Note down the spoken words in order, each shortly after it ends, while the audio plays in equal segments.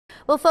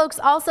Well, folks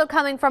also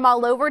coming from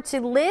all over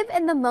to live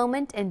in the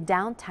moment in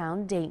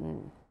downtown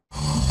Dayton.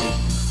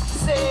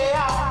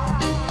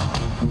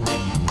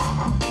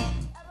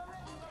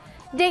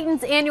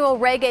 Dayton's annual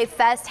Reggae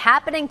Fest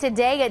happening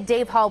today at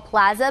Dave Hall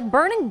Plaza.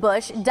 Burning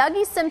Bush,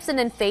 Dougie, Simpson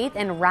and Faith,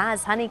 and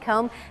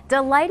HoneyComb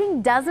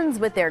delighting dozens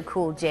with their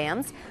cool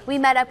jams. We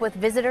met up with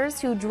visitors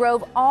who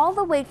drove all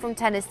the way from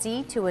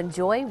Tennessee to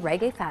enjoy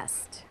Reggae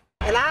Fest.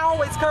 And I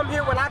always come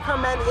here when I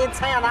come in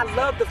town. I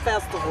love the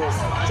festivals.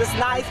 Just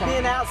nice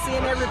being out,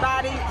 seeing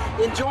everybody,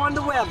 enjoying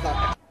the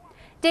weather.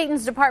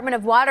 Dayton's Department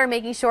of Water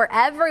making sure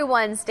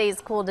everyone stays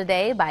cool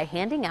today by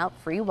handing out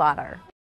free water.